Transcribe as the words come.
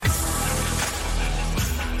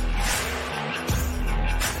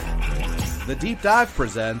The Deep Dive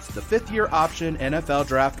presents the Fifth Year Option NFL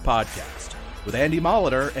Draft Podcast with Andy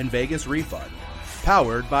Molitor and Vegas Refund,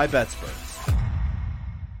 powered by BetSperts.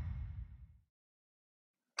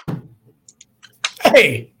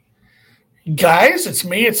 Hey, guys, it's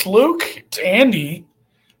me, it's Luke, it's Andy,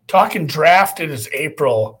 talking draft. It is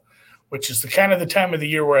April, which is the time of the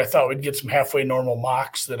year where I thought we'd get some halfway normal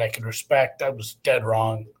mocks that I could respect. I was dead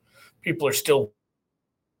wrong. People are still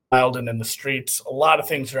wild and in the streets. A lot of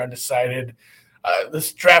things are undecided.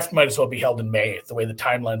 This draft might as well be held in May, the way the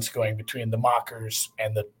timeline's going between the mockers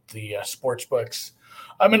and the sports books.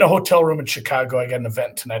 I'm in a hotel room in Chicago. I got an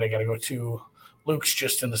event tonight I got to go to. Luke's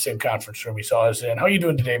just in the same conference room he saw us in. How are you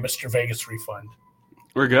doing today, Mr. Vegas Refund?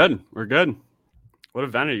 We're good. What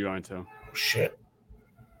event are you going to? Oh, shit.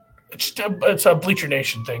 It's a Bleacher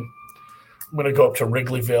Nation thing. I'm going to go up to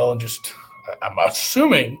Wrigleyville and I'm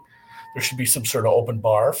assuming there should be some sort of open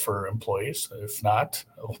bar for employees. If not,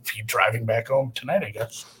 I'll be driving back home tonight, I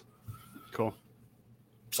guess. Cool.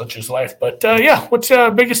 Such is life. But, what's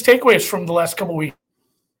biggest takeaways from the last couple weeks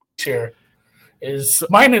here?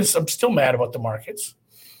 I'm still mad about the markets.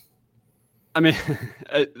 I mean,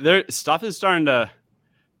 stuff is starting to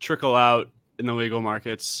trickle out in the legal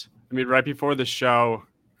markets. I mean, right before the show,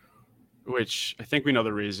 which I think we know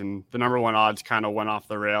the reason, the number one odds kind of went off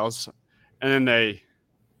the rails, and then they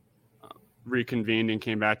reconvened and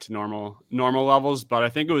came back to normal levels. But I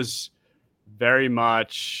think it was very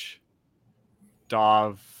much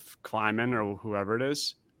Dov Kleiman or whoever it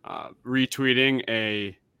is retweeting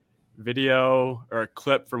a video or a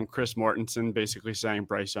clip from Chris Mortensen basically saying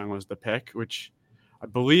Bryce Young was the pick, which I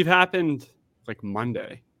believe happened like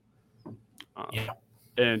Monday.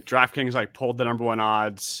 And DraftKings pulled the number one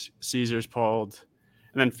odds, Caesars pulled,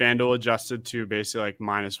 and then FanDuel adjusted to basically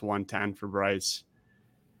minus 110 for Bryce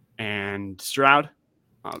and Stroud.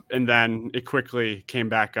 And then it quickly came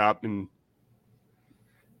back up, and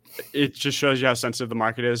it just shows you how sensitive the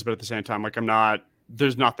market is. But at the same time,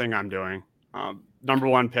 there's nothing I'm doing. Number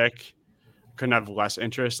one pick, couldn't have less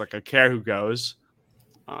interest. I care who goes,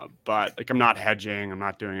 but I'm not hedging. I'm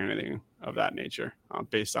not doing anything of that nature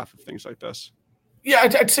based off of things like this. Yeah,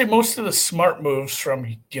 I'd say most of the smart moves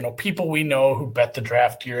from people we know who bet the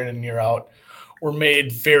draft year in and year out were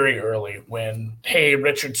made very early. When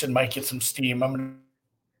Richardson might get some steam, I'm going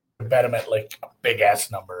to bet him at a big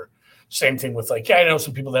ass number. Same thing with I know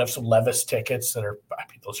some people that have some Levis tickets that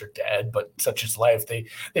those are dead, but such is life. They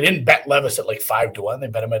didn't bet Levis at 5-1. They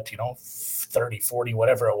bet him at 30, 40,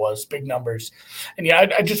 whatever it was, big numbers. And I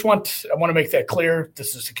want to make that clear.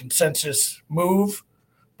 This is a consensus move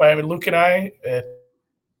by Luke and I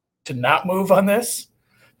to not move on this,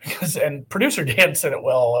 and producer Dan said it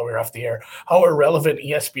well while we were off the air, how irrelevant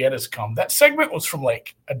ESPN has come. That segment was from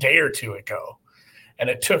a day or two ago, and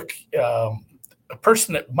it took a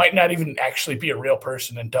person that might not even actually be a real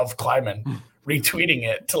person and Dov Kleiman retweeting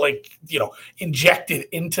it to inject it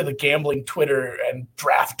into the gambling Twitter and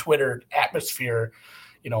draft Twitter atmosphere,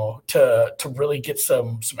 to really get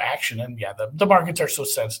some action. And the markets are so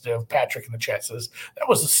sensitive. Patrick in the chat says that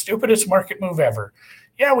was the stupidest market move ever.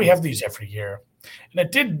 Yeah, we have these every year. And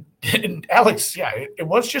it did, and Alex, it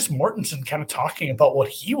was just Mortensen kind of talking about what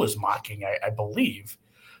he was mocking, I believe.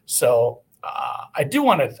 So I do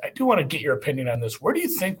want to get your opinion on this. Where do you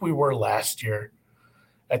think we were last year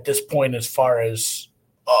at this point, as far as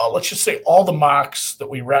let's just say all the mocks that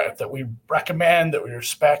we recommend, that we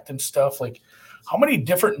respect and stuff? How many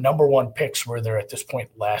different number one picks were there at this point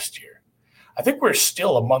last year? I think we're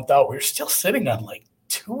still a month out. We're still sitting on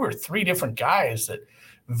 2 or 3 different guys that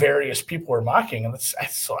various people were mocking, and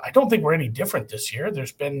so I don't think we're any different this year.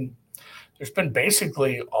 There's been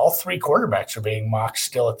basically all 3 quarterbacks are being mocked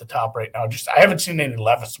still at the top right now. I haven't seen any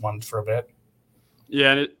Levis ones for a bit.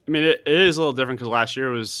 Yeah, and it is a little different because last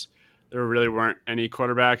year there really weren't any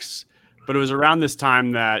quarterbacks, but it was around this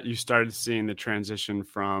time that you started seeing the transition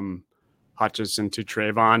from Hutchinson to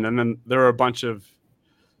Trayvon, and then there were a bunch of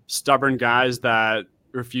stubborn guys that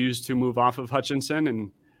refused to move off of Hutchinson,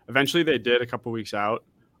 and eventually they did a couple weeks out.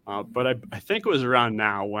 But I think it was around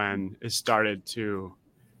now when it started to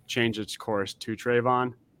change its course to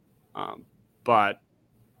Trayvon. But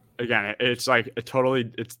again, it's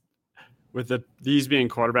it's with these being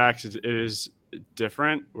quarterbacks, it is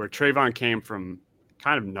different, where Trayvon came from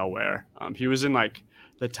kind of nowhere. He was in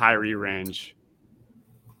the Tyree range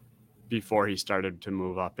before he started to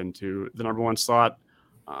move up into the number one slot.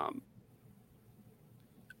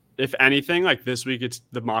 If anything, this week,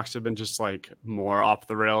 the mocks have been just more off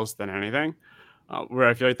the rails than anything. Where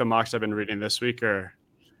I feel like the mocks I've been reading this week are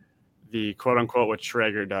the quote unquote what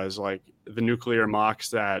Schrager does, the nuclear mocks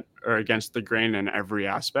that are against the grain in every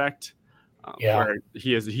aspect. where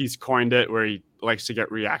he's coined it, where he likes to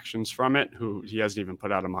get reactions from it, who he hasn't even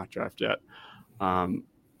put out a mock draft yet.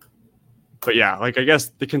 But yeah, like I guess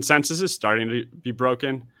the consensus is starting to be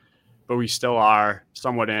broken, but we still are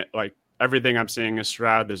somewhat like everything I'm seeing is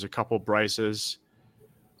Stroud. There's a couple Bryces.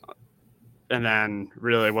 And then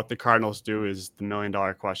really what the Cardinals do is the $1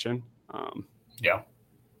 million question. Yeah.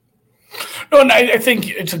 No, and I think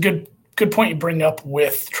it's a good point you bring up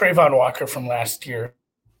with Trayvon Walker from last year.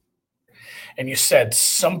 And you said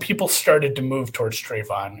some people started to move towards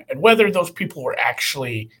Trayvon, and whether those people were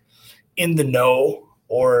actually in the know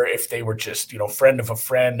or if they were just, friend of a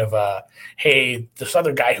friend of a, hey, this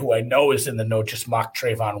other guy who I know is in the know just mocked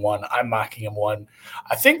Trayvon 1. I'm mocking him 1.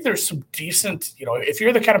 I think there's some decent, if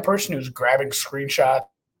you're the kind of person who's grabbing screenshots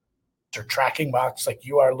or tracking mocks like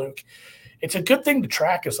you are, Luke, it's a good thing to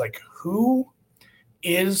track is like who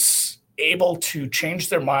is able to change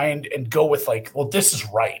their mind and go with like, well, this is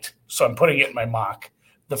right, so I'm putting it in my mock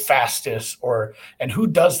the fastest, and who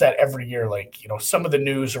does that every year? Like, some of the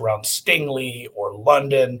news around Stingley or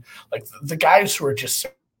London, like the guys who are just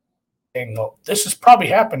saying, well, this has probably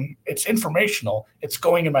happened. It's informational. It's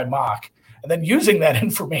going in my mock. And then using that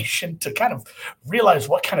information to kind of realize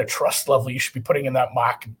what kind of trust level you should be putting in that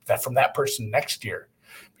mock that from that person next year.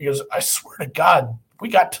 Because I swear to God, we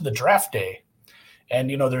got to the draft day and,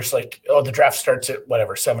 there's like, the draft starts at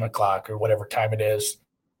 7:00 or whatever time it is.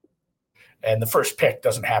 And the first pick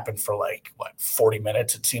doesn't happen for 40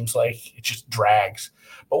 minutes, it seems like. It just drags.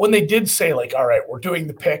 But when they did say, like, all right, we're doing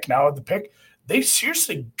the pick, now the pick, they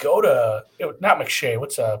seriously go to not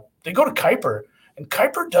McShay, they go to Kuiper, and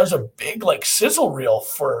Kuiper does a big, sizzle reel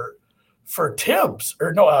for Tibbs,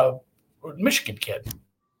 or no, Michigan kid.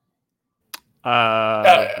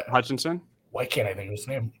 Hutchinson? Why can't I think of his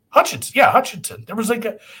name? Hutchinson. Yeah, Hutchinson. There was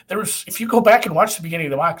if you go back and watch the beginning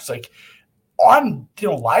of the mock, it's like, on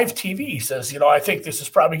live TV, he says, I think this is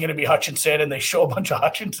probably going to be Hutchinson, and they show a bunch of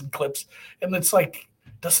Hutchinson clips, and it's like,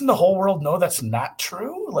 doesn't the whole world know that's not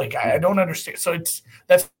true? Like, I don't understand. So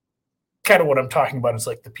that's kind of what I'm talking about. Is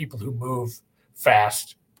like the people who move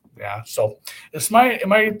fast. Yeah. So am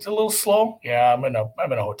I a little slow? Yeah, I'm in a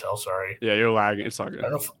hotel. Sorry. Yeah, you're lagging. It's all good.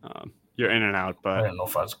 You're in and out, but I don't know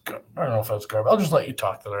if I was good. I'll just let you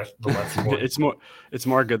talk the rest of the left. It's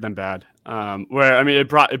more good than bad. Where I mean,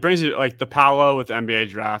 it brings you like the Paolo with the NBA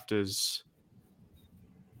draft is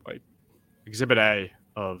like exhibit A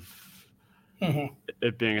of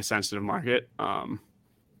it being a sensitive market. But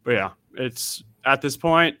yeah, it's at this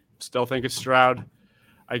point still think it's Stroud.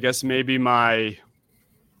 I guess maybe my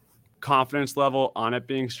confidence level on it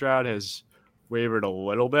being Stroud has wavered a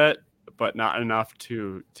little bit, but not enough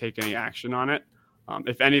to take any action on it.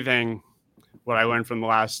 If anything, what I learned from the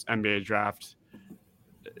last NBA draft,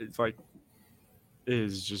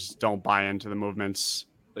 is just don't buy into the movements.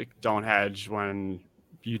 Like, don't hedge when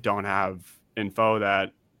you don't have info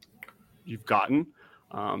that you've gotten,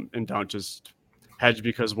 and don't just hedge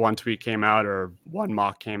because one tweet came out or one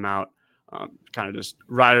mock came out. Kind of just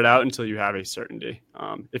ride it out until you have a certainty,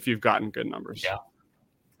 if you've gotten good numbers. Yeah.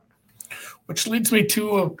 Which leads me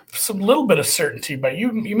to some little bit of certainty, but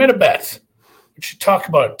you made a bet. We should talk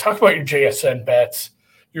about your JSN bets,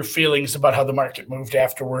 your feelings about how the market moved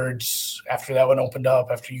afterwards, after that one opened up,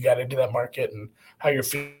 after you got into that market, and how you're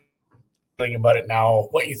feeling about it now,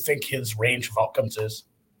 what you think his range of outcomes is.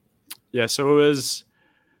 Yeah, so it was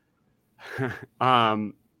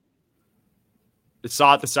it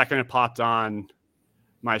saw it the second it popped on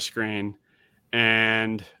my screen,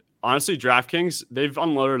 and honestly, DraftKings, they've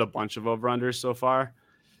unloaded a bunch of over-unders so far,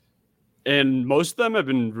 and most of them have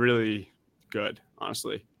been really good,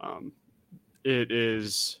 honestly. It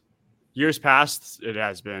is years past, it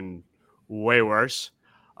has been way worse,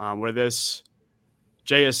 where this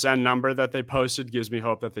JSN number that they posted gives me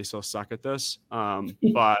hope that they still suck at this.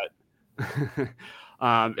 But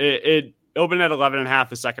it opened at 11.5.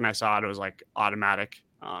 The second I saw it, it was like automatic.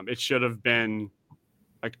 It should have been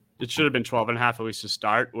 12.5 at least to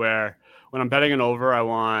start, where when I'm betting an over, I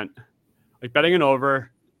want betting an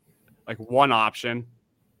over, one option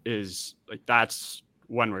is that's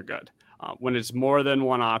when we're good. When it's more than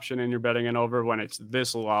one option and you're betting an over, when it's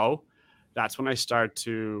this low, that's when I start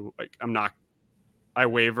to I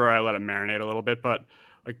waver, I let it marinate a little bit. But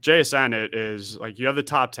JSN, it is you have the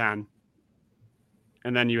top 10,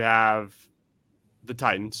 and then you have the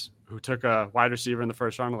Titans, who took a wide receiver in the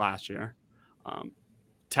first round last year.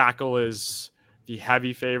 Tackle is the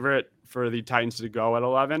heavy favorite for the Titans to go at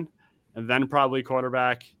 11, and then probably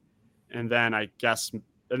quarterback, and then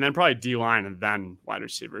probably D-line, and then wide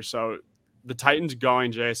receiver. So the Titans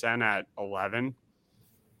going JSN at 11,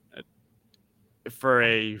 for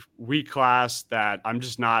a weak class that I'm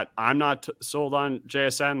not sold on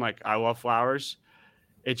JSN. Like, I love Flowers.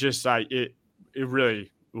 It just, it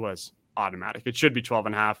really was automatic. It should be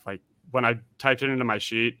 12.5. Like, when I typed it into my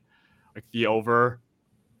sheet, like the over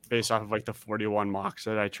based off of like the 41 mocks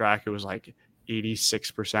that I track, it was like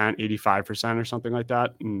 86%, 85% or something like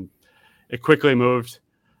that. And it quickly moved.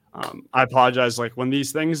 I apologize. Like, when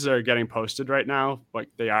these things are getting posted right now, like,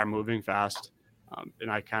 they are moving fast.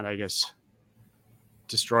 And I kind of, I guess,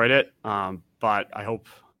 destroyed it. But I hope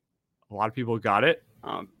a lot of people got it.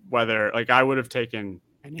 Whether, like, I would have taken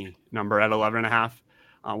any number at 11.5.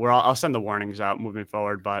 Where I'll send the warnings out moving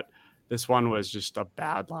forward, but this one was just a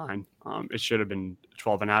bad line. It should have been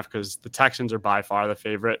 12.5 because the Texans are by far the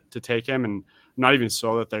favorite to take him, and I'm not even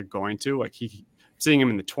so that they're going to. Like, seeing him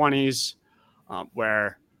in the 20s,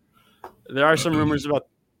 where there are some rumors about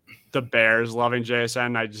the Bears loving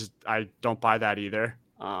JSN. I don't buy that either.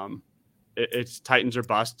 It's Titans or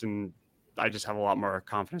bust, and I just have a lot more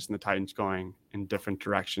confidence in the Titans going in different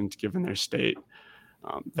directions given their state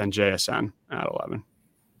than JSN at 11.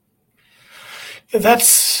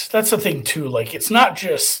 That's the thing too. Like, it's not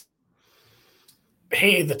just,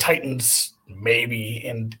 hey, the Titans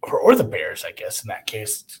maybe, or the Bears, I guess in that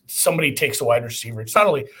case, somebody takes a wide receiver. It's not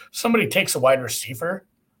only somebody takes a wide receiver,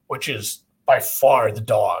 which is by far the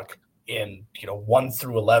dog in 1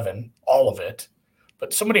 through 11, all of it,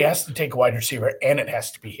 but somebody has to take a wide receiver, and it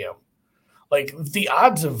has to be him. Like, the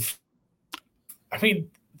odds of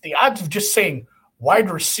just saying wide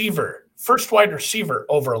receiver, first wide receiver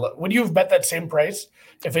over 11, would you have bet that same price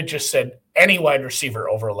if it just said any wide receiver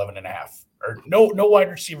over 11.5 or no wide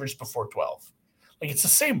receivers before 12? Like, it's the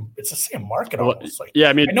same market almost. Like, yeah,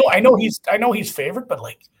 I mean, I know he's favored, but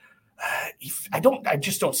like, I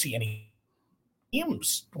just don't see any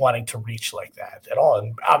teams wanting to reach like that at all.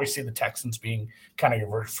 And obviously the Texans being kind of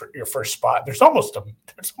your first spot, there's almost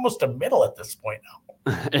a middle at this point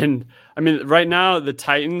now. And I mean, right now the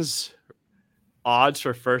Titans odds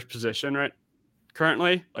for first position, right?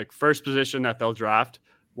 Currently, like, first position that they'll draft,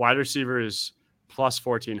 wide receiver is plus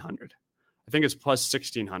 1,400. I think it's plus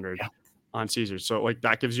 1,600 on Caesars. So, like,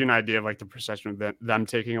 that gives you an idea of like the perception of them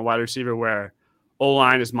taking a wide receiver, where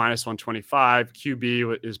O-line is minus 125,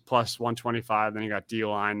 QB is plus 125, then you got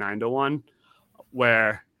D-line 9-1,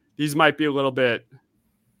 where these might be a little bit,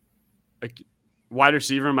 like, wide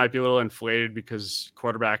receiver might be a little inflated because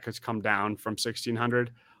quarterback has come down from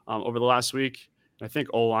 1,600 over the last week. I think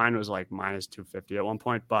O-line was like minus 250 at one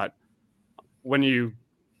point, but it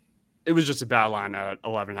was just a bad line at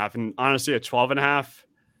 11.5. And honestly, at 12.5,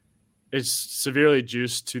 it's severely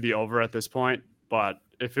juiced to the over at this point. But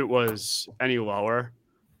if it was any lower,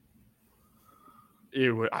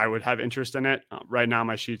 I would have interest in it. Right now,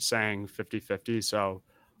 my sheet's saying 50-50. So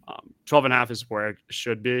 12.5 is where it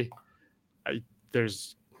should be. I don't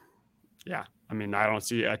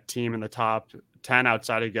see a team in the top 10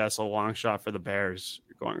 outside, I guess, a long shot for the Bears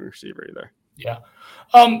going receiver either. Yeah.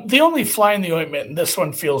 The only fly in the ointment, and this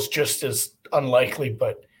one feels just as unlikely,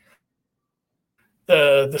 but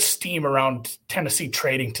the steam around Tennessee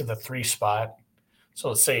trading to the 3 spot. So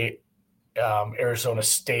let's say Arizona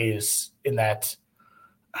stays in that,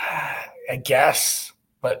 I guess.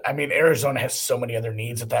 But, I mean, Arizona has so many other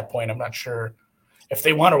needs at that point. I'm not sure if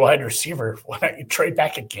they want a wide receiver, why not you trade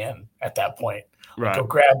back again at that point? Right. Go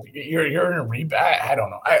grab you're in a rebuy. I don't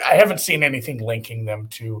know. I haven't seen anything linking them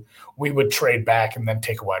to we would trade back and then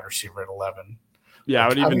take a wide receiver at 11. Yeah,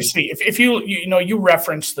 like, obviously if you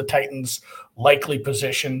reference the Titans' likely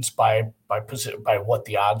positions by what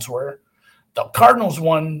the odds were, the Cardinals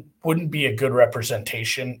one wouldn't be a good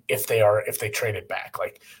representation if they traded back.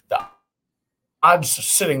 Like, the odds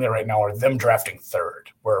sitting there right now are them drafting 3rd,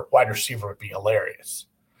 where wide receiver would be hilarious.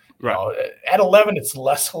 Right. At 11, it's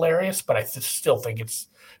less hilarious, but I still think it's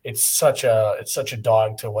such a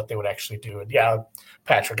dog to what they would actually do. And yeah,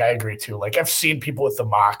 Patrick, I agree too. Like, I've seen people with the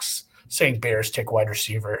mocks saying Bears take wide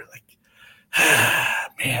receiver. Like,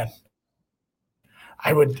 man,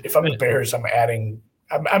 I would, if I'm the Bears, I'm adding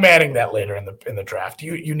that later in the draft.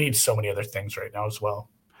 You need so many other things right now as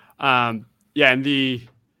well. And if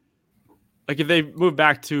they move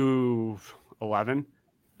back to 11,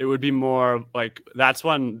 it would be more like that's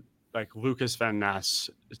when like Lucas Van Ness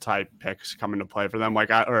type picks come into play for them.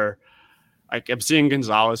 I'm seeing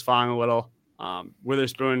Gonzalez falling a little.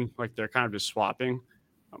 Witherspoon, like, they're kind of just swapping,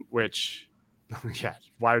 which, yeah,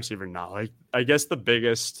 wide receiver not. Like, I guess the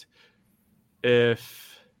biggest,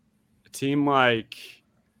 if a team like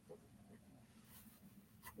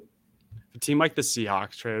the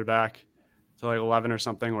Seahawks traded back to like 11 or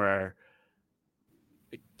something, where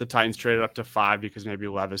the Titans traded up to 5 because maybe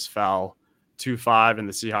Levis fell 2-5 and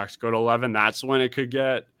the Seahawks go to 11, that's when it could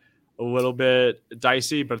get a little bit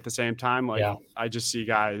dicey. But at the same time, like I just see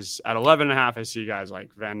guys at 11.5. I see guys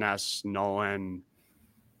like Van Ness, Nolan,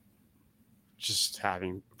 just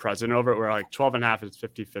having precedent over it. Where like 12.5 is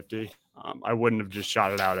 50-50. I wouldn't have just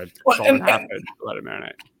shot it out at 12.5 and let it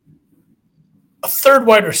marinate. A third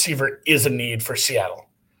wide receiver is a need for Seattle,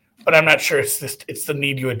 but I'm not sure it's the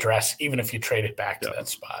need you address, even if you trade it back to that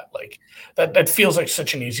spot. Like that feels like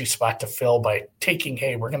such an easy spot to fill by taking,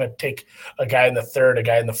 hey, we're going to take a guy in the third, a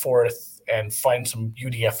guy in the fourth, and find some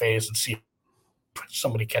UDFAs and see if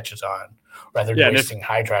somebody catches on, rather than wasting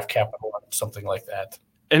high draft capital on something like that.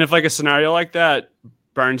 And if like a scenario like that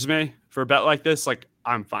burns me for a bet like this, like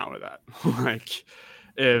I'm fine with that. Like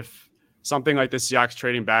if something like the Seahawks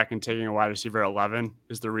trading back and taking a wide receiver at 11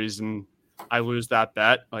 is the reason I lose that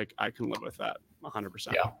bet, like I can live with that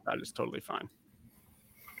 100%. Yeah. That is totally fine.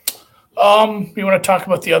 You want to talk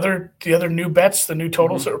about the other new bets, the new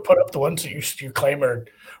totals that were put up, the ones that you claim are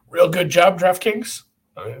real good job, DraftKings?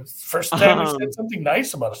 First time we said something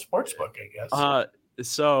nice about a sports book, I guess.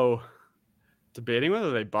 So debating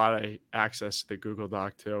whether they bought access to the Google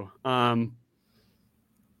Doc too.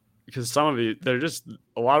 Because some of they're just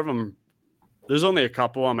a lot of them. There's only a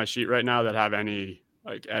couple on my sheet right now that have any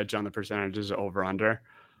like edge on the percentages over under.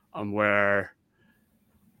 Where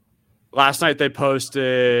last night they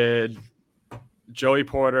posted Joey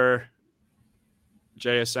Porter,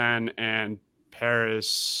 JSN, and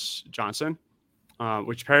Paris Johnson.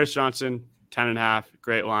 Which Paris Johnson 10.5,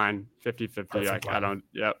 great line, 50-50. Like line. I don't.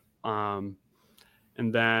 Yep. And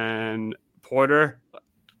then Porter.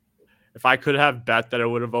 If I could have bet that it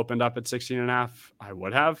would have opened up at 16.5, I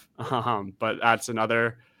would have. But that's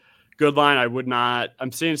another good line. I would not.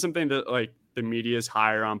 I'm seeing something that like the media is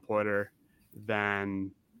higher on Porter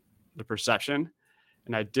than the perception.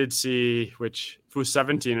 And I did see, which if it was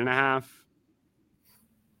 17.5, I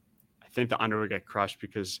think the under would get crushed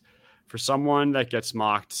because for someone that gets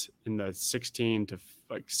mocked in the 16 to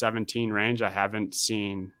like 17 range, I haven't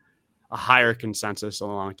seen a higher consensus in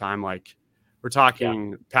a long time. Like, we're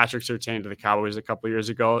talking Patrick Surtain to the Cowboys a couple of years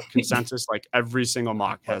ago. Consensus, like every single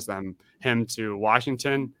mock has him to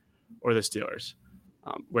Washington or the Steelers,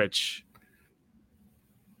 which,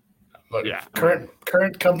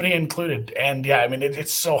 current company included. And I mean,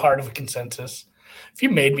 it's so hard of a consensus. If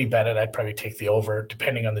you made me bet it, I'd probably take the over,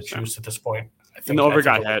 depending on the juice at this point. I think, and the over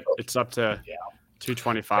got hit. It's up to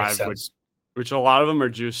 225, which a lot of them are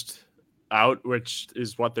juiced out, which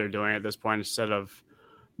is what they're doing at this point instead of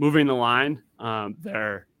moving the line.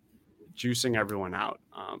 They're juicing everyone out.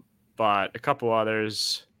 But a couple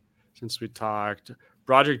others, since we talked,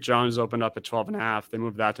 Broderick Jones opened up at 12.5. They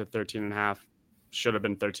moved that to 13.5. Should have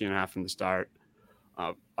been 13.5 from the start.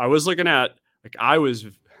 I was looking at,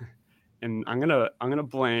 and I'm gonna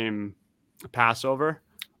blame Passover.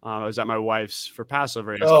 I was at my wife's for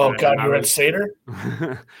Passover yesterday. Oh God, you were at Seder?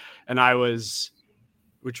 And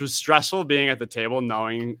which was stressful being at the table,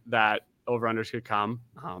 knowing that over-unders could come.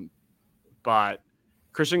 But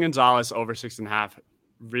Christian Gonzalez over 6.5,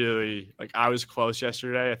 really, like I was close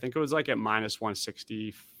yesterday. I think it was like at minus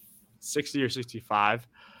 160, 60 or 65.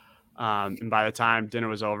 And by the time dinner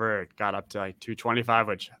was over, it got up to like 225,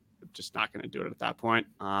 which I'm just not going to do it at that point.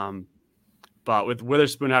 But with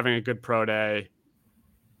Witherspoon having a good pro day,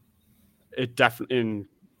 it definitely,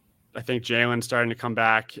 I think Jalen's starting to come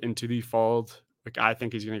back into the fold. Like I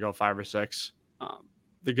think he's going to go 5 or 6.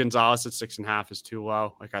 The Gonzalez at 6.5 is too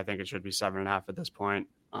low. Like I think it should be 7.5 at this point.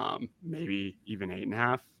 Maybe even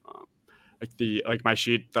 8.5. Like my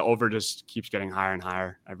sheet, the over just keeps getting higher and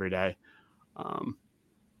higher every day.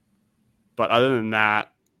 But other than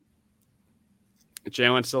that,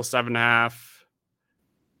 Jalen's still 7.5.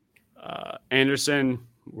 Anderson,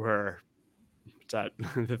 it's at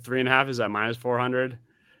the 3.5 is at minus 400,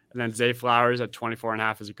 and then Zay Flowers at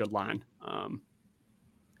 24.5 is a good line.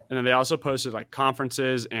 And then they also posted like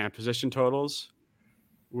conferences and position totals,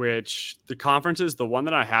 which the conferences, the one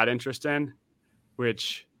that I had interest in,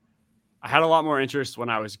 which I had a lot more interest when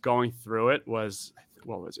I was going through it was,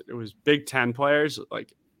 what was it? It was Big Ten players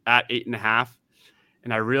like at 8.5.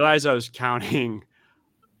 And I realized I was counting,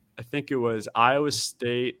 I think it was Iowa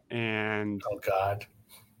State and oh God,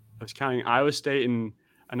 I was counting Iowa State and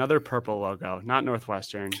another purple logo, not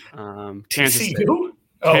Northwestern, Kansas State.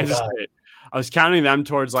 Kansas State. I was counting them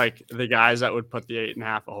towards like the guys that would put the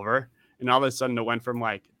 8.5 over, and all of a sudden it went from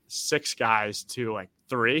like 6 guys to like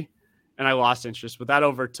 3, and I lost interest. But that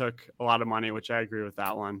overtook a lot of money, which I agree with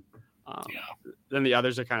that one. Then the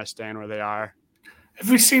others are kind of staying where they are. Have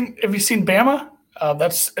you seen Bama?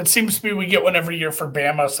 It seems to be we get one every year for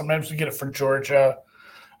Bama. Sometimes we get it for Georgia.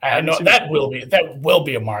 I know that will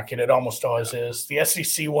be a market. It almost always is. The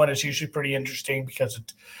SEC one is usually pretty interesting because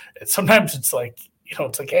sometimes it's like,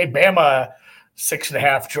 it's like, hey, Bama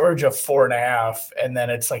 6.5, Georgia 4.5, and then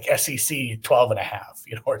it's like SEC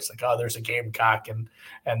 12.5. Where it's like, oh, there's a Gamecock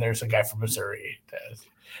and there's a guy from Missouri.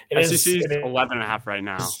 SEC is 11.5 right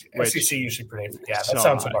now. SEC usually pretty. Yeah, that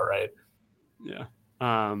sounds about right. Yeah.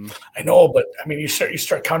 I know, but I mean, you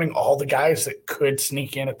start counting all the guys that could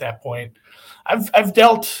sneak in at that point. I've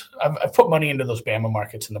put money into those Bama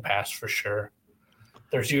markets in the past for sure.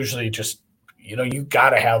 There's usually just, you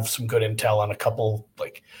got to have some good intel on a couple.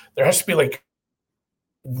 Like there has to be like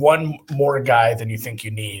one more guy than you think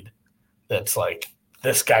you need. That's like,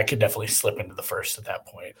 this guy could definitely slip into the first at that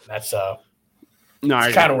point. That's kind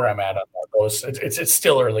of where I'm at on those. It's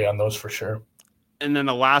still early on those for sure. And then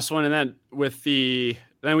the last one, and then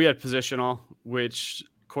then we had positional, which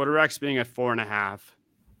quarterbacks being at 4.5.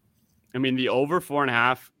 I mean, the over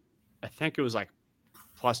 4.5, I think it was like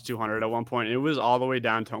plus 200 at one point. It was all the way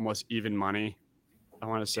down to almost even money. I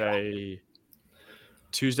want to say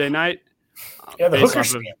Tuesday night. Yeah, the Hooker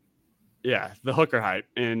the Hooker hype.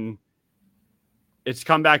 And it's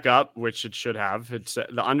come back up, which it should have. It's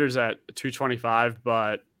the under's at 225,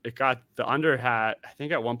 but it got the under I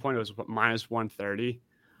think at one point it was minus 130.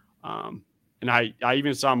 And I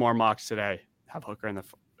even saw more mocks today have Hooker in the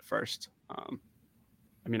first.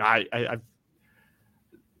 I mean, I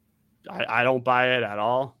don't buy it at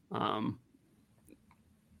all.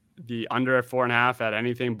 The under at 4.5 at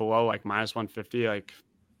anything below like minus 150, like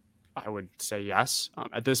I would say yes.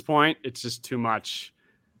 At this point, it's just too much.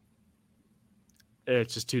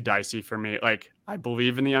 It's just too dicey for me. Like I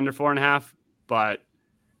believe in the under 4.5, but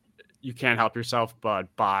you can't help yourself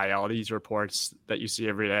but buy all these reports that you see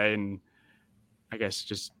every day, and I guess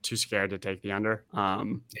just too scared to take the under.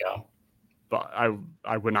 But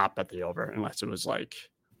I would not bet the over unless it was like,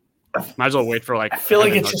 might as well wait for like. I feel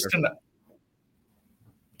like it's just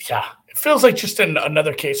it feels like just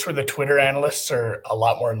another case where the Twitter analysts are a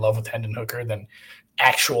lot more in love with Hendon Hooker than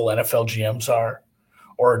actual NFL GMs are,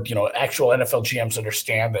 or actual NFL GMs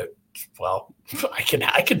understand that. Well, I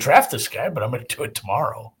can draft this guy, but I'm going to do it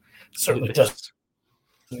tomorrow. Certainly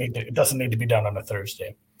it doesn't need to be done on a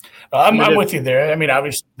Thursday. I'm with you there. I mean,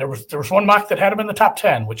 obviously there was one mock that had him in the top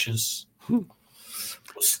 10, which is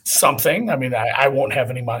something. I mean, I won't have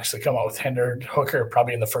any mocks that come out with Hendon Hooker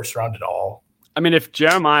probably in the first round at all. I mean, if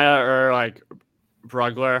Jeremiah or like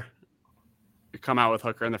Brugler come out with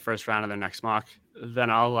Hooker in the first round of their next mock, then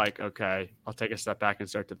I'll take a step back and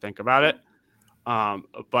start to think about it.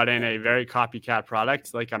 But in a very copycat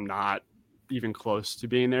product, like I'm not even close to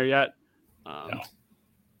being there yet.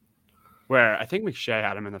 Where I think McShay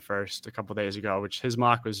had him in the first a couple of days ago, which his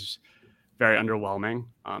mock was very underwhelming.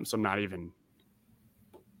 So I'm not even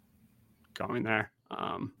going there.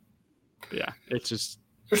 Yeah, it's just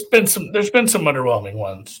there's been some underwhelming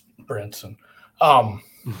ones, Brinson.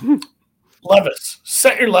 Levis,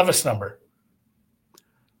 set your Levis number.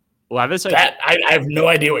 Levis, I have no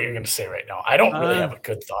idea what you're going to say right now. I don't really have a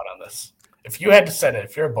good thought on this. If you had to set it,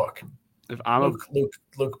 if you're a book, if I'm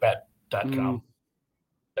LukeBet.com.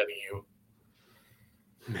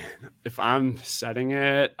 Man, if I'm setting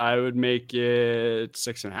it, I would make it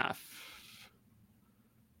 6.5.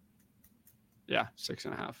 Yeah,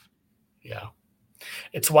 6.5. Yeah.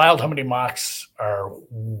 It's wild how many mocks are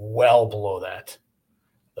well below that.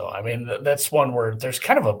 Though, I mean, that's one where there's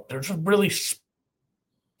a really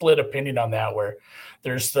split opinion on that, where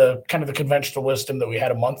there's the kind of the conventional wisdom that we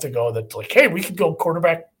had a month ago that's like, hey, we could go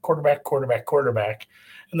quarterback.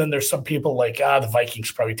 And then there's some people like, the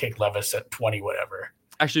Vikings probably take Levis at 20, whatever.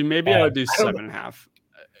 Actually, maybe I would do 7.5.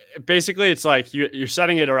 Basically, it's like you're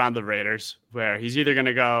setting it around the Raiders, where he's either going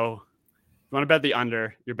to go, you want to bet the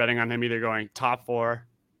under, you're betting on him either going top 4,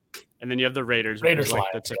 and then you have the Raiders which is like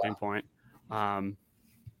the tipping point,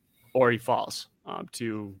 or he falls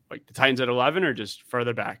to like the Titans at 11 or just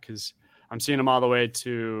further back, because I'm seeing him all the way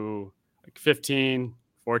to like 15,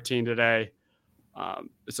 14 today.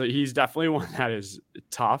 So he's definitely one that is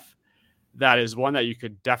tough. That is one that you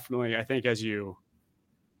could definitely, I think, as you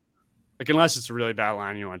like, unless it's a really bad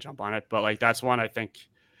line, you want to jump on it. But like, that's one I think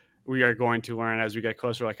we are going to learn as we get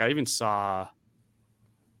closer. Like I even saw,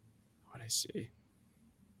 what I see,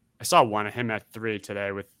 I saw one of him at 3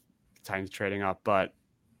 today with the Titans trading up, but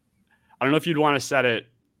I don't know if you'd want to set it.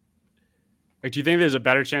 Like, do you think there's a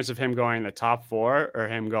better chance of him going in the top 4 or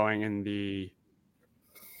him going in the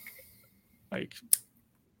like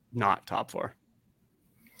not top 4?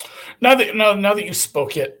 Now that you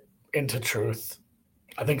spoke it into truth,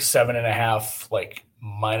 I think 7.5, like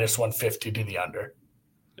minus 150 to the under.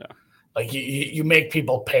 Yeah, like you make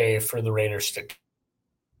people pay for the Raiders to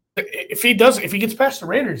if he gets past the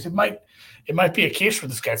Raiders, it might be a case where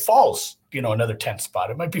this guy falls, another 10th spot.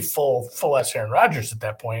 It might be full S Aaron Rodgers at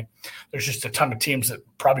that point. There's just a ton of teams that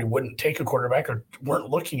probably wouldn't take a quarterback or weren't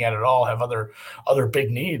looking at it all, have other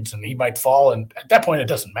big needs, and he might fall. And at that point, it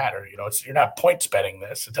doesn't matter. You're not points betting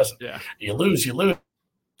this. It doesn't. Yeah. You lose.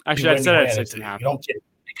 Actually, I said it at 6.5. You don't get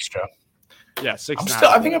extra. Yeah, 6.5.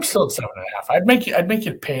 I think I'm still at 7.5. I'd make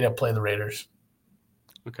it pay to play the Raiders.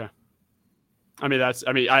 Okay.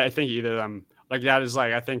 I think either of them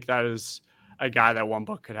I think that is a guy that one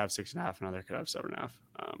book could have 6.5, another could have 7.5.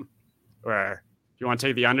 Where if you want to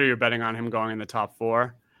take the under, you're betting on him going in the top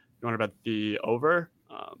 4. You want to bet the over.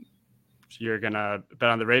 So you're gonna bet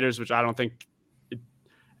on the Raiders, which I don't think. I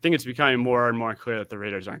think it's becoming more and more clear that the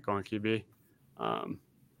Raiders aren't going QB.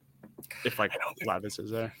 If Levis is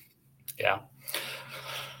there. Yeah.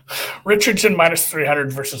 Richardson minus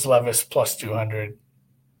 300 versus Levis plus 200.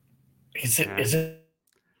 Is it?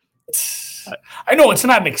 I know it's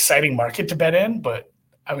not an exciting market to bet in, but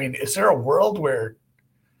I mean, is there a world where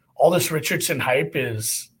all this Richardson hype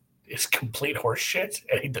is complete horseshit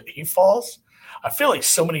and he falls? I feel like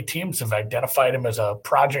so many teams have identified him as a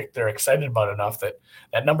project they're excited about enough that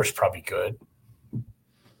number's probably good.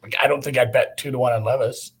 I don't think I'd bet 2-1 on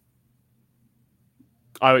Levis.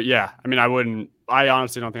 I wouldn't. I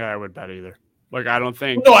honestly don't think I would bet either. I don't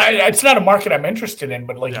think. No, it's not a market I'm interested in.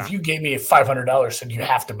 But if you gave me $500 and you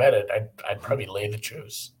have to bet it, I'd probably lay the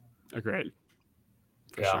juice. Agreed.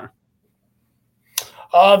 For sure.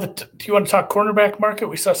 Do you want to talk cornerback market?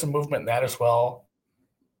 We saw some movement in that as well.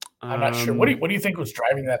 I'm not sure. What do you think was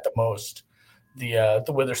driving that the most? The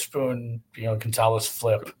Witherspoon, Gonzalez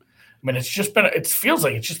flip. I mean, it feels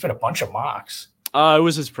like it's just been a bunch of mocks. It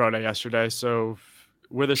was his pro day yesterday, so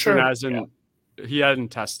Witherspoon he hadn't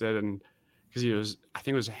tested, and because I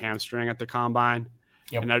think it was a hamstring at the combine,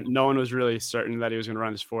 and no one was really certain that he was going to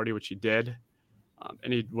run his 40, which he did,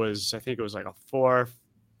 and I think it was like a 4.41,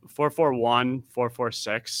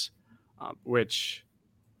 4.46, which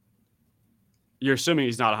you're assuming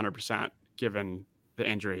he's not 100% given the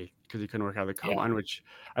injury because he couldn't work out of the combine, which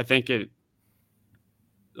I think it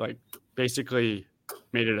basically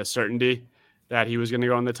made it a certainty that he was going to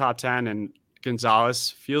go in the top 10, and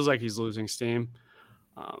Gonzalez feels like he's losing steam.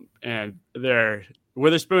 And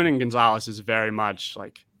Witherspoon and Gonzalez is very much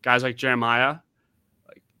guys like Jeremiah,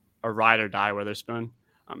 a ride or die Witherspoon.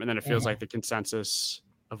 And then it feels like the consensus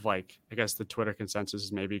of I guess the Twitter consensus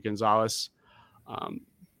is maybe Gonzalez.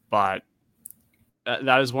 But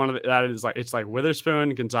that is it's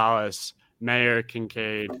Witherspoon, Gonzalez, Mayer,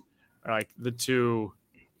 Kincaid are the two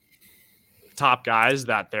top guys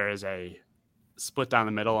that there is a split down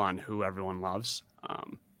the middle on who everyone loves.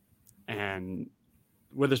 And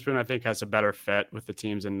Witherspoon, I think, has a better fit with the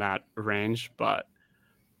teams in that range. But,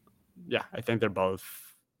 yeah, I think they're both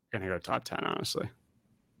going to go top 10, honestly.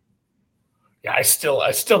 Yeah, I still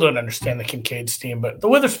don't understand the Kincaid steam, but the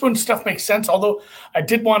Witherspoon stuff makes sense. Although I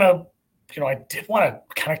did want to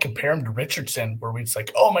kind of compare him to Richardson, where it's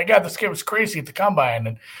oh, my God, this guy was crazy at the combine.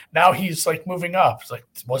 And now he's, moving up.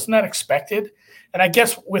 It's wasn't that expected? And I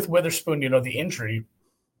guess with Witherspoon, the injury,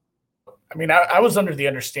 I mean, I was under the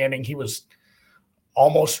understanding he was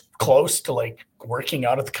almost close to working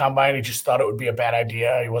out at the combine. He just thought it would be a bad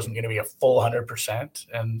idea. He wasn't going to be a full 100%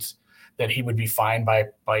 and that he would be fine by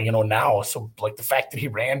now. So the fact that he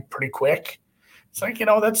ran pretty quick, it's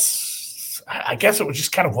that's, I guess it was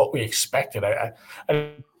just kind of what we expected. I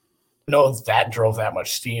know that drove that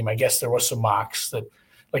much steam. I guess there was some mocks that,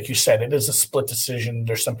 like you said, it is a split decision.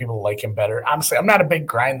 There's some people who like him better. Honestly, I'm not a big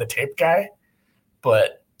grind the tape guy,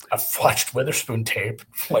 but I've watched Witherspoon tape.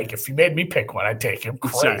 If you made me pick one, I'd take him.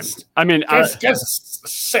 Christ. I mean, guy's a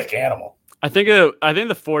sick animal. I think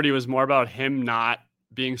the 40 was more about him not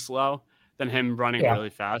being slow than him running really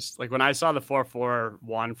fast. When I saw the 4.41,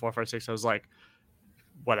 4.46, I was like,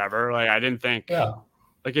 whatever. I didn't think. Yeah.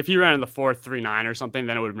 If he ran in the 4.39 or something,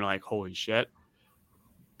 then it would have been holy shit.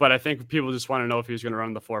 But I think people just want to know if he was going to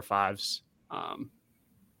run the 4.5s,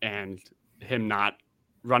 and him not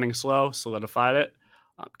running slow solidified it.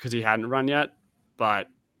 Because he hadn't run yet, but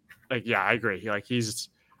I agree. He's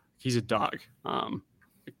a dog.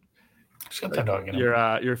 He's got that dog in him.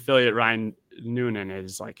 Your affiliate Ryan Noonan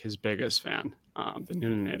is his biggest fan, the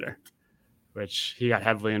Noonanator, which he got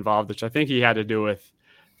heavily involved, which I think he had to do with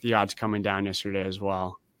the odds coming down yesterday as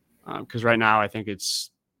well. Because right now I think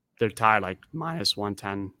they're tied minus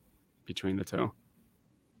 110 between the two.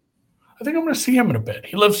 I think I'm going to see him in a bit.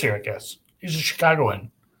 He lives here, I guess. He's a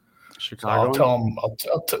Chicagoan. Chicago. I'll tell him.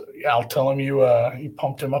 I'll tell him you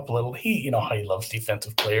pumped him up a little. You know how he loves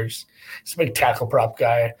defensive players. He's a big tackle prop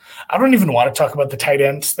guy. I don't even want to talk about the tight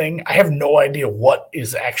ends thing. I have no idea what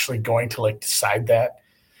is actually going to decide that.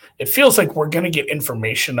 It feels like we're going to get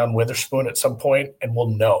information on Witherspoon at some point, and we'll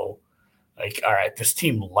know. All right, this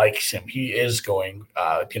team likes him. He is going.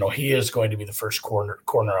 He is going to be the first corner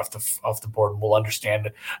off the board, and we'll understand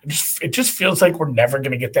it. It just feels like we're never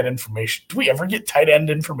going to get that information. Do we ever get tight end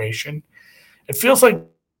information? It feels like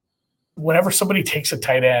whenever somebody takes a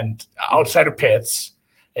tight end outside of Pitts,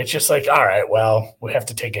 it's just like, all right, well, we have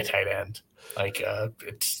to take a tight end.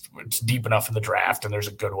 It's deep enough in the draft, and there's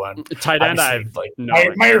a good one. Tight end,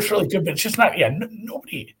 Meyer's really good, but it's just not. Yeah,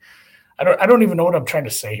 nobody. I don't even know what I'm trying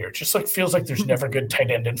to say here. It just feels like there's never good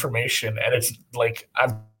tight end information, and it's like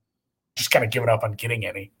I've just kind of given up on getting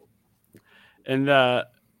any. And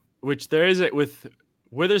which there is it with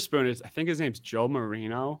Witherspoon. I think his name's Joe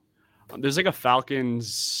Marino. There's a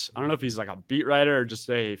Falcons. I don't know if he's a beat writer or just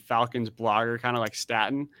a Falcons blogger, kind of like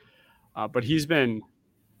Staten, but he's been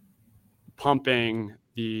pumping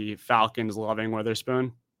the Falcons loving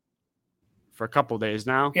Witherspoon for a couple of days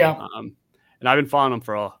now. Yeah, and I've been following him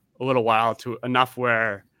for a little while, to enough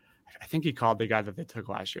where I think he called the guy that they took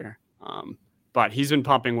last year. But he's been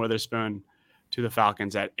pumping Witherspoon to the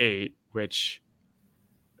Falcons at 8, which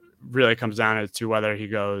really comes down to whether he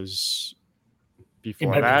goes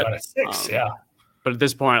before that. At 6, yeah. But at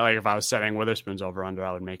this point, if I was setting Witherspoon's over under,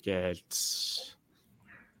 I would make it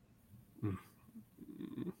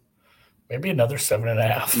maybe another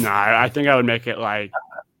 7.5. No, I think I would make it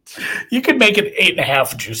you could make it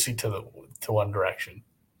 8.5 juicy to one direction.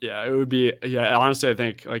 Yeah, it would be. Yeah, honestly, I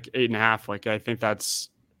think 8.5. I think that's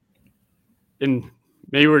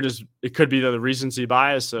maybe it could be the recency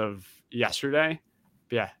bias of yesterday.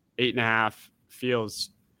 But yeah, 8.5 feels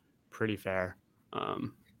pretty fair.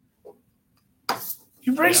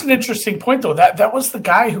 You raised an interesting point, though. That was the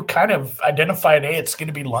guy who kind of identified, hey, it's going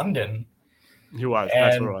to be London. He was.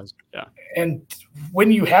 That's what it was. Yeah. And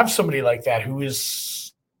when you have somebody like that who is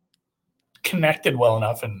connected well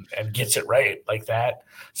enough and gets it right like that,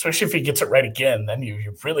 especially if he gets it right again, then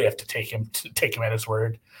you really have to take him at his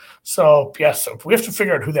word. So yes, we have to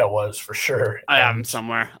figure out who that was for sure. I have him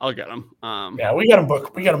somewhere. I'll get him. Yeah, we got him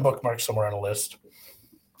bookmarked somewhere on a list.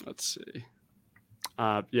 Let's see.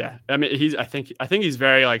 Yeah, I mean I think he's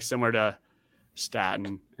very similar to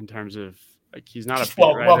Staten in terms of he's not just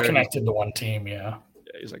well connected to one team. Yeah,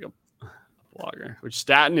 he's a blogger, which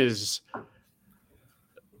Staten is.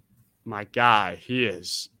 My guy, he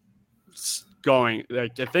is going. I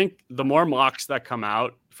think the more mocks that come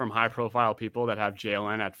out from high-profile people that have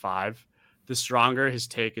Jalen at 5, the stronger his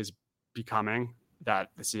take is becoming that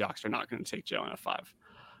the Seahawks are not going to take Jalen at 5.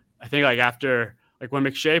 I think after when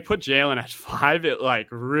McShay put Jalen at 5, it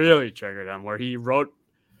really triggered him. Where he wrote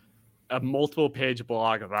a multiple-page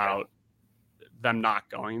blog about them not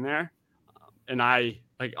going there, and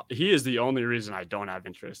he is the only reason I don't have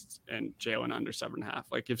interest in Jalen under 7.5.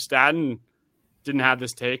 If Staten didn't have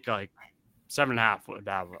this take, 7.5 would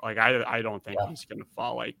have. I don't think he's going to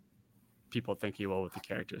fall like people think he will with the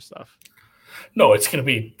character stuff. No, it's going to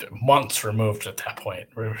be months removed at that point.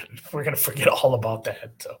 We're going to forget all about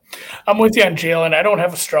that. So I'm with you on Jalen. I don't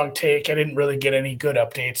have a strong take. I didn't really get any good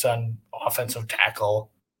updates on offensive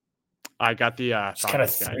tackle. I got the it's kind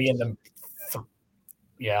of 3 in the.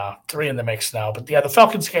 Yeah, 3 in the mix now. But yeah, the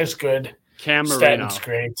Falcons guy's good. Cam Marino. Staten's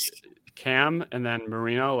great. Cam and then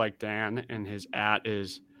Marino, like Dan, and his @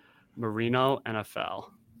 is Marino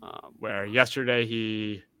NFL. Where yesterday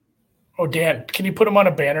he. Oh, Dan, can you put him on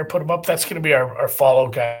a banner? Put him up. That's going to be our follow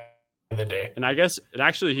guy of the day. And I guess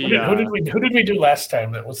actually he. Who did we do last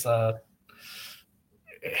time? That was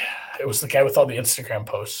it was the guy with all the Instagram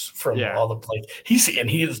posts from all the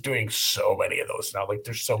he is doing so many of those now.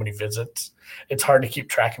 There's so many visits. It's hard to keep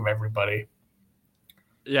track of everybody.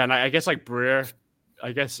 Yeah, and I guess Breer,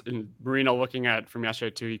 in Marino looking at from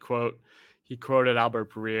yesterday too, he quoted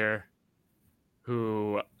Albert Breer,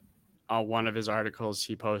 who one of his articles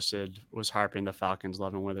he posted was harping the Falcons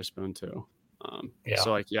loving Witherspoon too.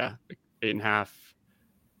 So 8.5.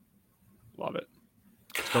 Love it.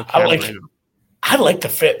 I like the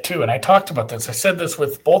fit too, and I talked about this. I said this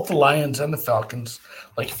with both the Lions and the Falcons.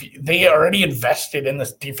 If they already invested in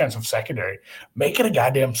this defensive secondary, make it a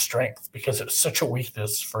goddamn strength because it's such a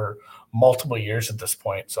weakness for multiple years at this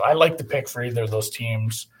point. So I like the pick for either of those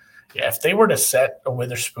teams. Yeah, if they were to set a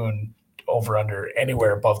Witherspoon over under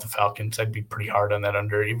anywhere above the Falcons, I'd be pretty hard on that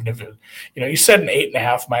under. Even if you said an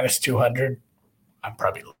 8.5 minus 200, I'm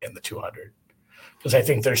probably in the 200. because I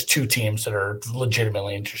think there's two teams that are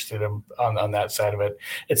legitimately interested on that side of it.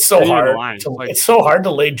 It's so hard. It's so hard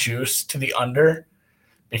to lay juice to the under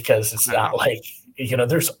because it's not like,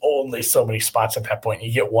 there's only so many spots at that point.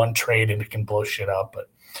 You get one trade and it can blow shit up. But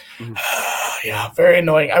yeah, very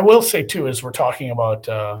annoying. I will say too, as we're talking about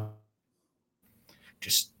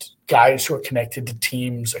just guys who are connected to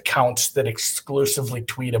teams, accounts that exclusively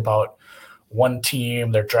tweet about one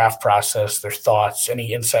team, their draft process, their thoughts,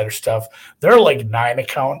 any insider stuff. There are like 9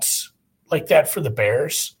 accounts like that for the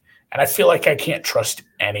Bears, and I feel like I can't trust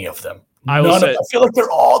any of them. I feel like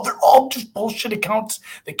they're all just bullshit accounts.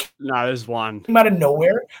 There's one come out of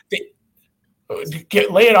nowhere.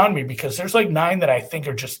 Lay it on me, because there's like 9 that I think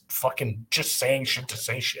are just fucking just saying shit to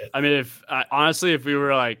say shit. I mean, honestly, if we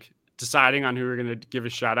were like deciding on who we were going to give a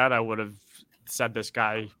shout out, I would have said this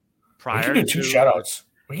guy prior. We can do 2 shout outs.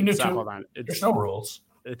 We can do 2. Hold on. There's no rules.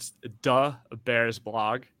 It's a Bears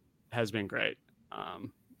blog has been great.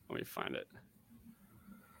 Let me find it.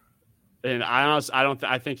 And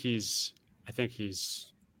I think he's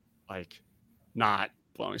like not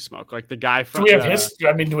blowing smoke. Like the guy from. Do we have history?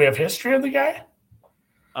 I mean, do we have history of the guy?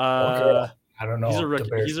 I don't know. He's a rookie.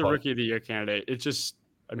 He's a rookie of the year candidate. It's just,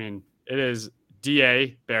 I mean, it is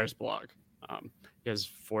DA Bears blog. He has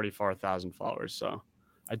 44,000 followers, so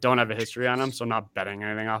I don't have a history on him, so I'm not betting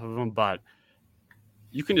anything off of him. But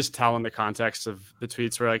you can just tell in the context of the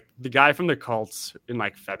tweets where like the guy from the Colts in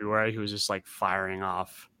like February who was just like firing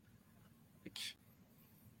off,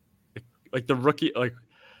 like the rookie, like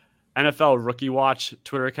NFL Rookie Watch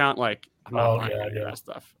Twitter account. Like I'm not buying any of that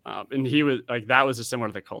stuff. And he was like, that was a similar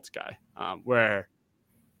to the Colts guy, where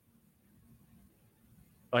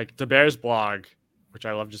like the Bears blog, which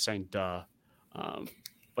I love just saying, duh.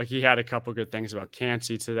 Like he had a couple good things about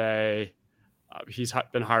Kancey today. He's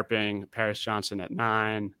been harping Paris Johnson at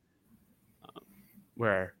 9,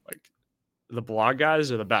 where like the blog guys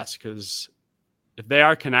are the best, because if they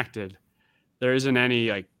are connected, there isn't any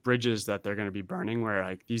like bridges that they're going to be burning, where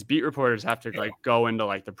like these beat reporters have to like go into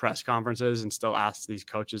like the press conferences and still ask these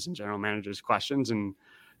coaches and general managers questions, and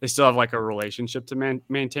they still have like a relationship to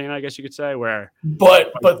maintain, I guess you could say, where.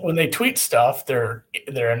 But when they tweet stuff, they're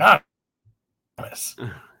anonymous.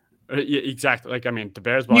 Yeah, exactly. Like, I mean, the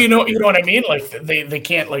Bears. You know what I mean? Like they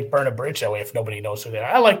can't like burn a bridge that way if nobody knows who they are.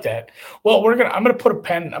 I like that. Well, I'm gonna put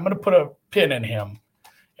a pin in him,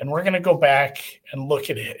 and we're gonna go back and look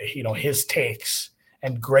at his takes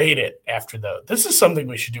and grade it after this is something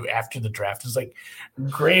we should do after the draft, is like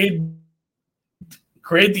grade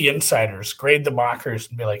the insiders, grade the mockers,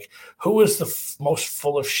 and be like, who was the most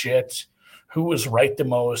full of shit? Who was right the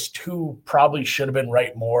most? Who probably should have been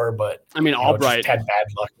right more? But I mean, Albright just had bad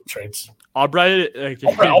luck with trades.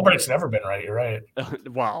 Albright's never been right. You're right.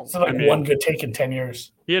 Wow. So like one good take in 10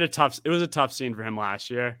 years. It was a tough scene for him last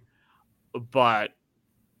year, but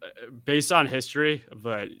based on history of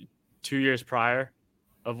the 2 years prior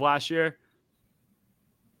of last year,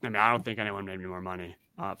 I mean, I don't think anyone made me more money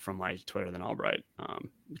from like Twitter than Albright,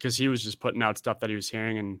 because he was just putting out stuff that he was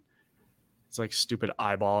hearing, and it's like stupid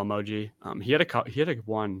eyeball emoji. He had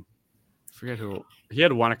one. I forget who. He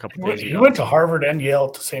had one a couple days ago. He went to Harvard and Yale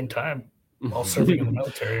at the same time while serving in the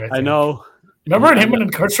military. I know. Remember when him and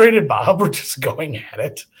Incarcerated Bob were just going at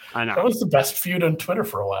it? I know. That was the best feud on Twitter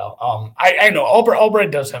for a while. I know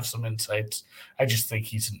Albright does have some insights. I just think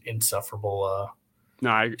he's an insufferable. No,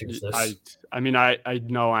 I mean, I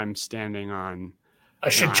know I'm standing on. I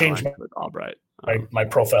should change Albright. My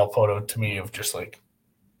profile photo to me of just like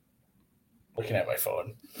looking at my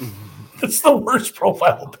phone. That's the worst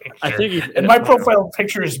profile picture. I think my profile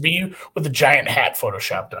picture is me with a giant hat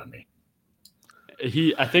photoshopped on me.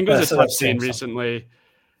 I think it was a tough scene recently.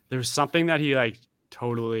 There was something that he like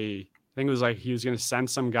totally. I think it was like he was going to send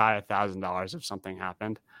some guy $1,000 if something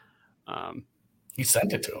happened. He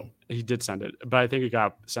sent it to him. He did send it, but I think it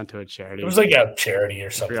got sent to a charity. It was like a charity or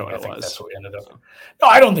something. I think that's what we ended up. No,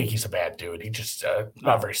 I don't think he's a bad dude. He just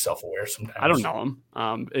not very self-aware sometimes. I don't know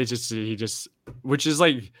him. It's just which is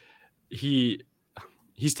like he's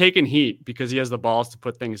taking heat because he has the balls to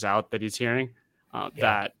put things out that he's hearing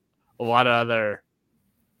that a lot of other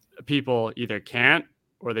people either can't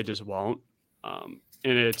or they just won't.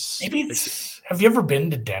 And have you ever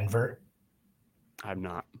been to Denver? I've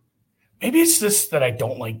not. Maybe it's just that I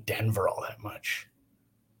don't like Denver all that much.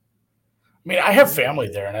 I mean, I have family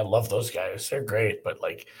there, and I love those guys. They're great. But,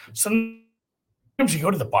 like, sometimes you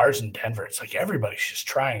go to the bars in Denver, it's like everybody's just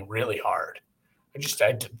trying really hard.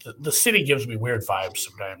 The city gives me weird vibes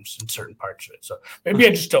sometimes in certain parts of it. So maybe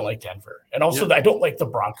I just don't like Denver. And also, I don't like the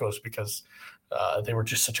Broncos because they were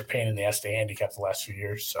just such a pain in the ass to handicap the last few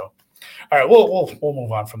years. So, all right, we'll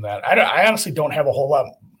move on from that. I honestly don't have a whole lot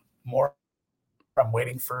more I'm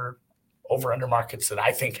waiting for over-under markets that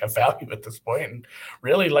I think have value at this point. And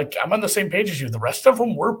really, like, I'm on the same page as you. The rest of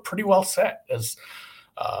them were pretty well set. As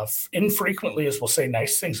infrequently as we'll say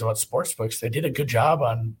nice things about sportsbooks, they did a good job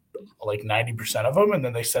on like 90% of them. And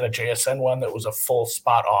then they set a JSN one that was a full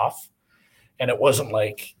spot off. And it wasn't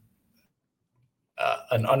like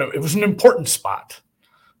it was an important spot.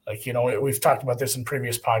 Like, you know, we've talked about this in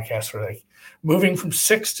previous podcasts where like moving from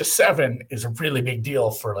 6 to 7 is a really big deal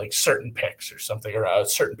for like certain picks or something, or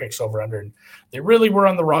certain picks over under. And they really were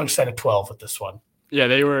on the wrong side of 12 with this one. Yeah,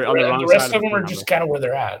 they were on the wrong side. The rest of them are just kind of where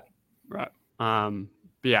they're at. Right. But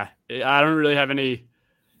yeah, I don't really have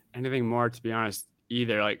anything more, to be honest,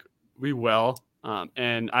 either. Like, we will.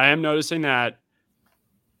 And I am noticing that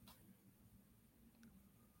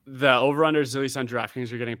the over-unders, at least on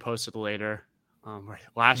DraftKings, are getting posted later.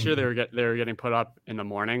 Last year, they were getting put up in the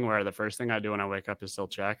morning, where the first thing I do when I wake up is still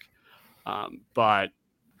check. But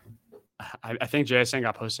I think JSN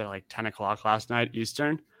got posted at like 10 o'clock last night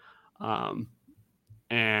Eastern. And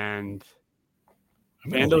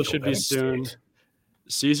FanDuel should be soon.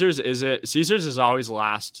 Caesars is always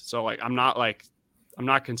last. So like I'm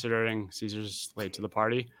not considering Caesars late to the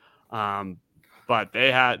party. But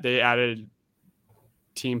they added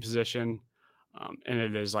team position. And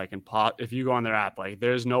it is like if you go on their app, like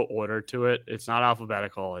there's no order to it. It's not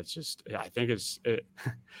alphabetical. It's just, I think it's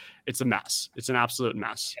a mess. It's an absolute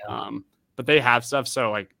mess. Yeah. But they have stuff. So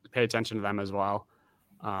like pay attention to them as well.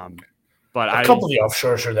 But a couple of the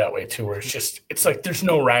offshores are that way too, where it's like there's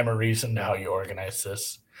no rhyme or reason to how you organize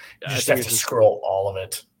this. You just have to scroll all of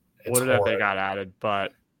it. What if they got added?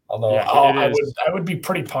 But although I would be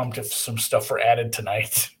pretty pumped if some stuff were added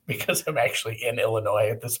tonight, because I'm actually in Illinois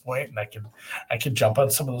at this point, and I can jump on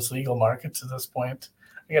some of those legal markets at this point.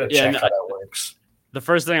 I got to check how that works. The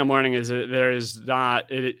first thing I'm learning is that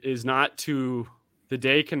the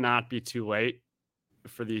day cannot be too late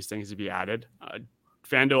for these things to be added.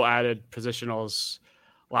 FanDuel added positionals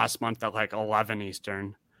last month at like 11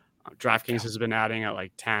 Eastern. DraftKings has been adding at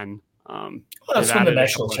like 10. That's when the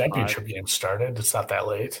national championship game started. It's not that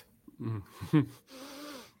late.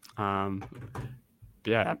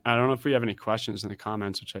 Yeah, I don't know if we have any questions in the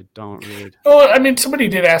comments, which I don't read. Oh, I mean, somebody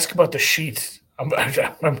did ask about the sheet. I'm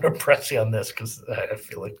going to press you on this because I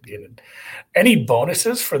feel like any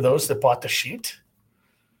bonuses for those that bought the sheet?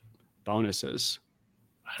 Bonuses?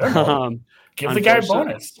 I don't know. Give the guy a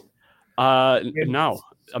bonus. No,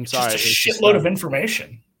 I'm sorry. Just a shitload of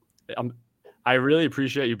information. I really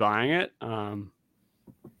appreciate you buying it,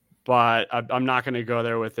 but I'm not going to go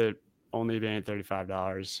there with it only being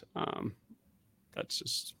 $35. That's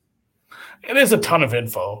just... It is a ton of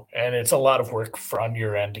info, and it's a lot of work on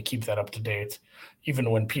your end to keep that up to date,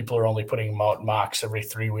 even when people are only putting them out mocks every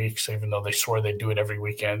 3 weeks, even though they swore they'd do it every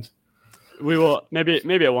weekend. We will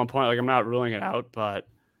maybe at one point, like I'm not ruling it out, but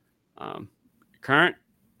current,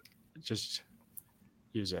 just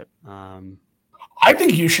use it. I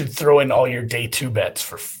think you should throw in all your day 2 bets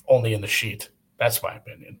for only in the sheet. That's my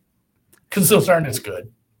opinion, because those aren't as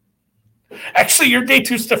good. Actually, your day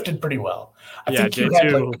 2 stuff did pretty well. I think you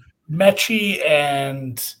had like Mechie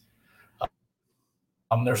and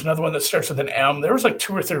there's another one that starts with an M. There was like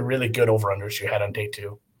 2 or 3 really good over-unders you had on day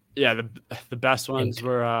 2. Yeah, the best ones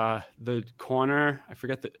were the corner. I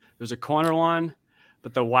forget that there's a corner one,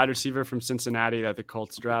 but the wide receiver from Cincinnati that the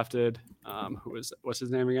Colts drafted. What's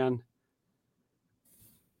his name again?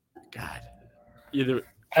 God,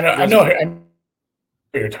 I know what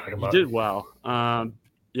you're talking about. He did well.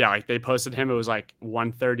 Yeah, like they posted him. It was like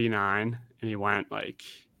 139, and he went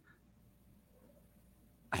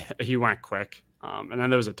quick. And then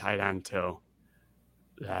there was a tight end too.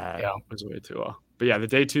 That was way too low. But yeah, the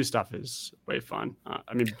day 2 stuff is way fun.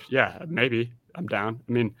 I mean, yeah, maybe I'm down.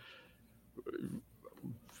 I mean,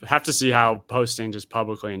 have to see how posting just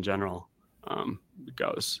publicly in general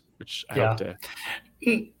goes, which I hope to.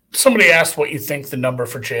 Somebody asked what you think the number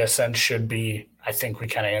for JSN should be. I think we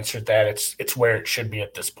kind of answered that. It's where it should be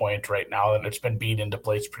at this point right now, and it's been beat into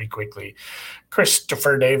place pretty quickly.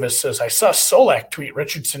 Christopher Davis says, I saw Solak tweet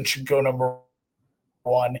Richardson should go number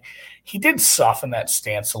 1. He did soften that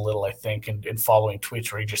stance a little, I think, in following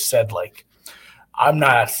tweets where he just said, like, I'm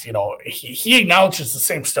not, he acknowledges the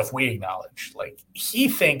same stuff we acknowledge. Like, he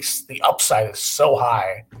thinks the upside is so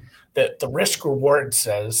high that the risk reward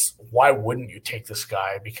says, why wouldn't you take this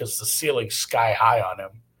guy? Because the ceiling's sky high on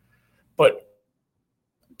him. But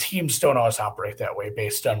teams don't always operate that way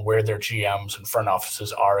based on where their GMs and front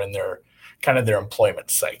offices are in their kind of their employment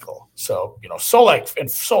cycle. So,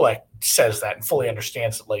 Solak says that and fully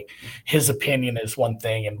understands that, like, his opinion is one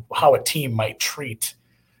thing and how a team might treat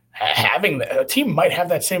a team might have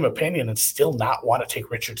that same opinion and still not want to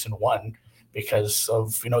take Richardson 1 because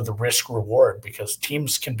of the risk reward, because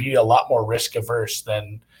teams can be a lot more risk averse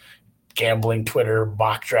than gambling Twitter,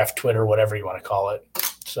 mock draft Twitter, whatever you want to call it.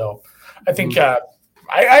 So I think I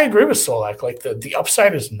agree with Solak. Like the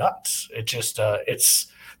upside is nuts. It just it's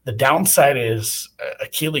the downside is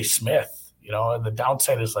Akili Smith, and the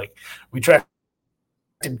downside is like we drafted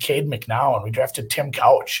Cade McNown, we drafted Tim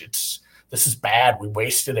Couch. This is bad. We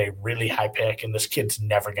wasted a really high pick, and this kid's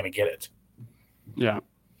never going to get it. Yeah.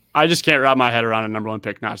 I just can't wrap my head around a number one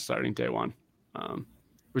pick not starting day one,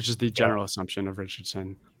 which is the general assumption of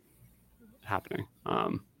Richardson happening.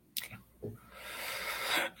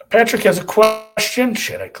 Patrick has a question.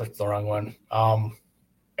 Shit, I clicked the wrong one.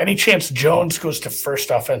 Any chance Jones goes to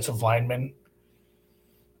first offensive lineman?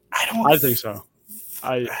 I think so.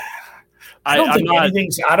 I don't think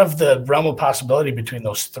anything's out of the realm of possibility between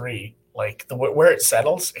those three. Like where it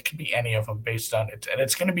settles, it could be any of them based on it, and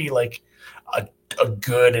it's going to be like a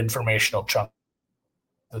good informational chunk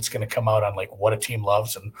that's going to come out on like what a team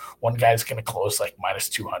loves, and one guy's going to close like minus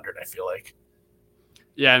 200. I feel like.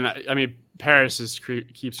 Yeah, and I mean Paris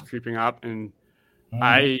keeps creeping up, and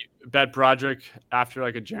I bet Broderick after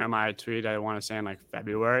like a Jeremiah tweet. I want to say in like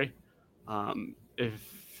February. If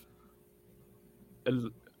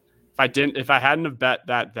I hadn't have bet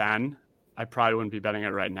that then, I probably wouldn't be betting it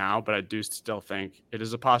right now. But I do still think it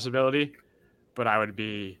is a possibility. But I would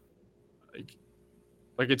be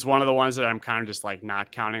like it's one of the ones that I'm kind of just like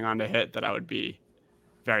not counting on to hit. That I would be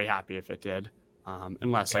very happy if it did,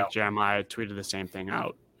 unless like Jeremiah tweeted the same thing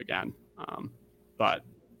out again. But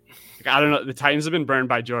like, I don't know. The Titans have been burned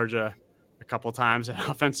by Georgia a couple times at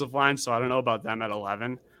offensive line, so I don't know about them at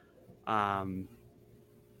 11.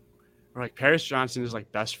 Or like Paris Johnson is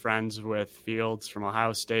like best friends with Fields from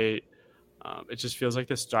Ohio State. It just feels like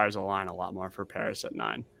the stars align a lot more for Paris at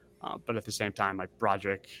 9. But at the same time, like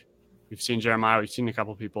Broderick, we've seen Jeremiah, we've seen a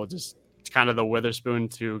couple people just it's kind of the Witherspoon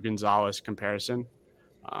to Gonzalez comparison,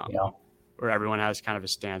 where everyone has kind of a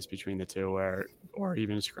stance between the two, or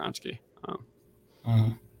even Skoronski.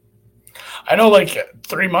 I know, like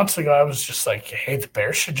 3 months ago, I was just like, "Hey, the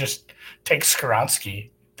Bears should just take Skoronski."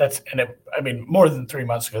 More than 3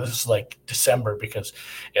 months ago. This is like December because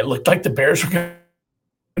it looked like the Bears were going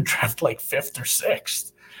to draft like 5th or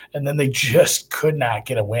 6th, and then they just could not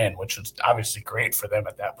get a win, which was obviously great for them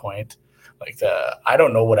at that point. Like I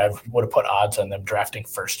don't know what I would have put odds on them drafting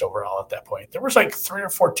first overall at that point. There was like 3 or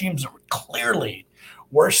 4 teams that were clearly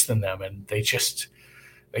worse than them, and they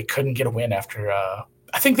couldn't get a win after.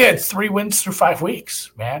 I think they had 3 wins through 5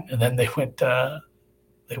 weeks, man, and then they went the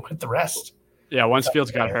rest. Yeah, once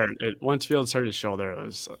Fields got hurt, once Fields hurt his shoulder, it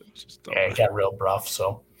was just it got real rough.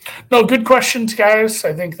 So, no, good questions, guys.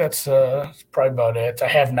 I think that's probably about it. I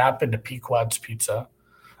have not been to Pequod's Pizza.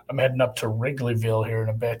 I'm heading up to Wrigleyville here in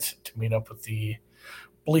a bit to meet up with the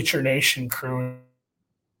Bleacher Nation crew.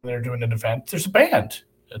 They're doing an event. There's a band.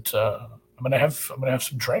 It's I'm gonna have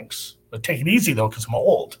some drinks. But take it easy though, because I'm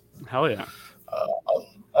old. Hell yeah.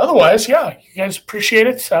 Otherwise, yeah, you guys appreciate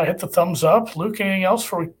it. Hit the thumbs up. Luke, anything else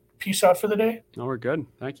before we peace out for the day? No, we're good.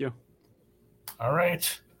 Thank you. All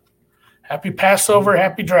right. Happy Passover.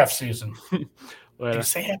 Happy draft season. Later. Did you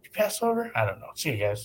say happy Passover? I don't know. See you guys.